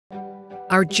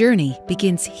Our journey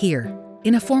begins here,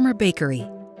 in a former bakery.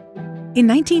 In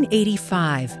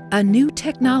 1985, a new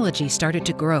technology started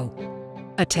to grow,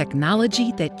 a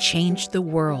technology that changed the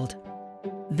world.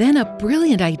 Then a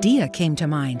brilliant idea came to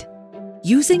mind: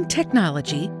 using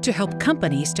technology to help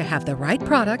companies to have the right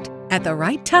product at the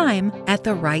right time at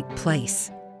the right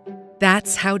place.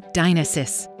 That's how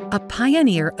DynaSys, a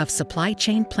pioneer of supply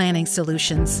chain planning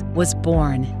solutions, was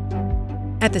born.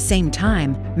 At the same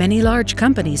time, many large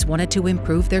companies wanted to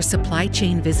improve their supply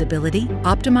chain visibility,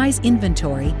 optimize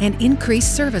inventory, and increase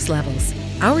service levels.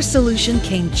 Our solution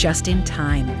came just in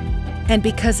time. And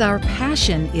because our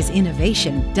passion is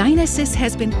innovation, DynaSys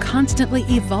has been constantly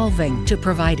evolving to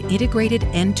provide integrated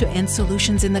end-to-end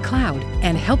solutions in the cloud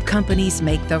and help companies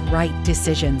make the right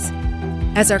decisions.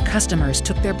 As our customers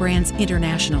took their brands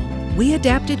international, we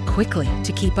adapted quickly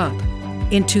to keep up.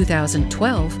 In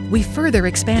 2012, we further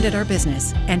expanded our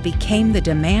business and became the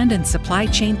Demand and Supply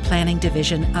Chain Planning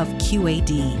division of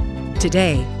QAD.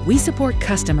 Today, we support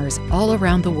customers all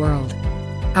around the world.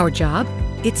 Our job?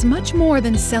 It's much more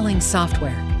than selling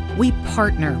software. We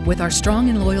partner with our strong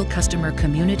and loyal customer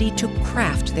community to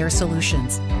craft their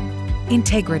solutions.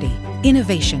 Integrity,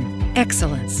 innovation,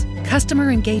 excellence,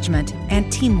 customer engagement,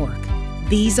 and teamwork.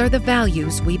 These are the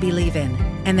values we believe in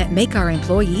and that make our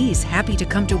employees happy to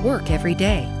come to work every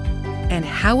day. And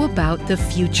how about the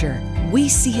future? We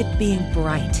see it being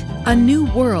bright, a new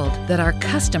world that our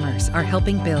customers are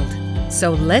helping build.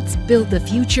 So let's build the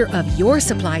future of your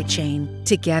supply chain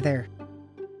together.